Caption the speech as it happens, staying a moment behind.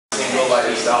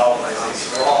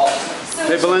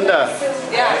Hey Belinda.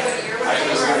 Yeah.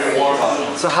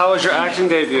 So how was your acting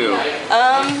debut?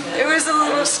 It was a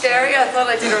little scary. I thought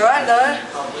I did alright though.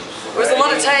 It was a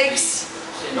lot of takes.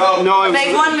 No, I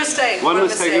made one mistake. One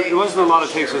mistake. It wasn't a lot of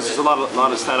takes. It was just a lot of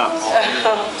setups.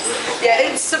 Yeah,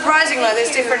 it's surprising. Like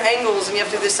there's different angles, and you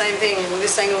have to do the same thing.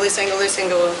 This angle, this angle, this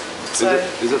angle. So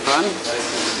is it fun?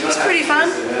 It's pretty fun.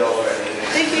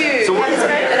 Thank you. So,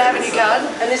 and I have a new card.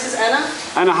 And this is Anna.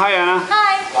 Anna, hi Anna.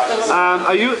 Hi.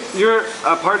 You're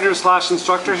a partner /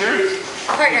 instructor here?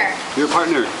 Partner. You're a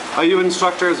partner. Are you an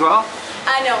instructor as well?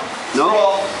 No.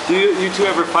 No? Do you two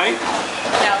ever fight?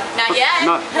 No, not yet.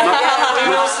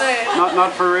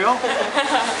 Not for real?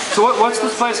 So what's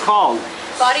this place called?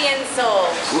 Body and Soul.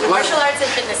 Martial Arts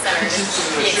and Fitness Center,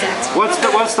 to be exact. What's the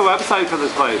website for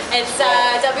this place? It's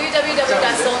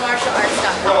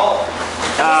www.soulmartialarts.com.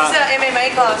 This is our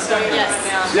MMA class going on Yes. right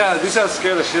now. Yeah, these guys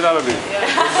scare the shit out of me. Yeah.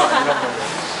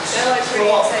 They're like pretty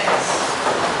intense.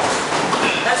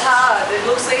 That's hard. It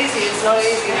looks easy. It's not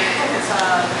easy. It's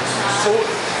hard. So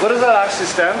what does that actually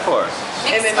stand for?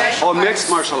 Mixed martial Oh, mixed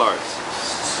martial arts.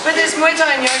 But there's Muay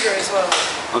Tai and yoga as well.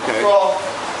 Okay.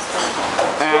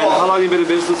 And how long have you been in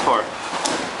business for?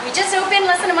 We just opened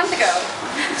less than a month ago.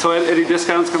 So any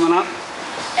discounts coming up?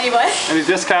 Any what? Any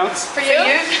discounts? For you?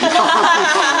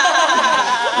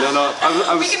 No.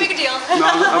 We can make a deal. No,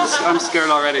 I'm scared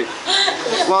already.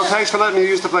 Well, thanks for letting me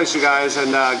use the place, you guys,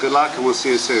 and good luck, and we'll see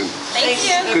you soon. Thank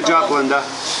you. Good job, Linda.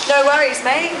 No worries,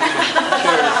 mate.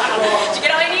 Did you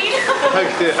get all you need?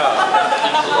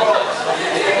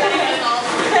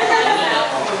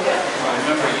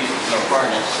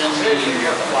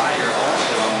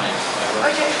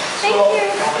 Okay. Thank you.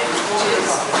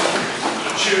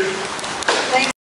 Cheers.